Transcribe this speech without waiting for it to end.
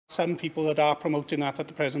some people that are promoting that at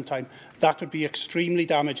the present time. That would be extremely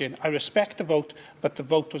damaging. I respect the vote, but the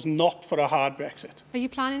vote was not for a hard Brexit. Are you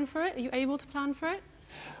planning for it? Are you able to plan for it?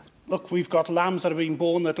 Look, we've got lambs that are being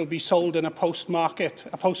born that will be sold in a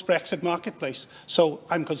post-Brexit marketplace. So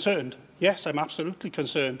I'm concerned. Yes, I'm absolutely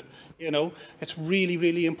concerned. You know, it's really,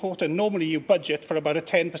 really important. Normally you budget for about a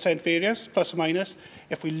 10% variance, plus or minus.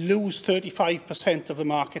 If we lose 35% of the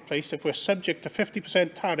marketplace, if we're subject to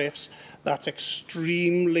 50% tariffs, that's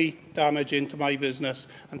extremely damaging to my business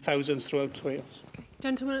and thousands throughout Wales. Okay.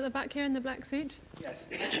 Gentleman at the back here in the black suit. Yes,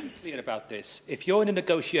 let's be clear about this. If you're in a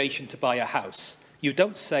negotiation to buy a house, you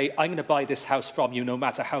don't say, I'm going to buy this house from you no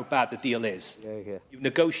matter how bad the deal is. You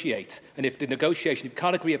negotiate. And if the negotiation, if you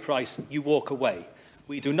can't agree a price, you walk away.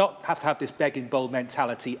 We do not have to have this begging bowl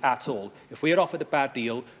mentality at all. If we are offered a bad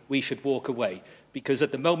deal, we should walk away. Because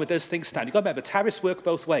at the moment, as things stand, you've got to remember, tariffs work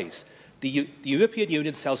both ways. The European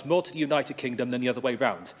Union sells more to the United Kingdom than the other way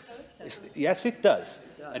round. Yes, it does.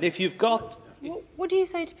 And if you've got... What do you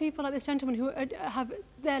say to people like this gentleman who have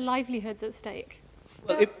their livelihoods at stake?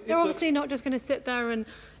 Well, they're obviously not just going to sit there and,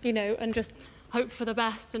 you know, and just hope for the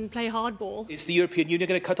best and play hardball. Is the European Union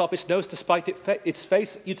going to cut off its nose to spite its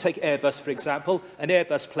face? You take Airbus, for example. An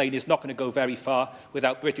Airbus plane is not going to go very far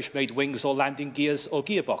without British-made wings or landing gears or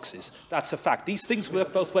gearboxes. That's a fact. These things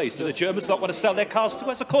work both ways. Do the Germans not want to sell their cars to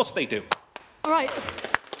us? Of course they do. All right.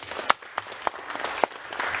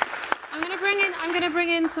 I'm going to bring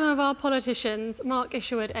in some of our politicians. Mark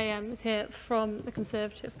Isherwood AM is here from the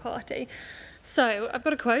Conservative Party. So I've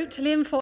got a quote. Liam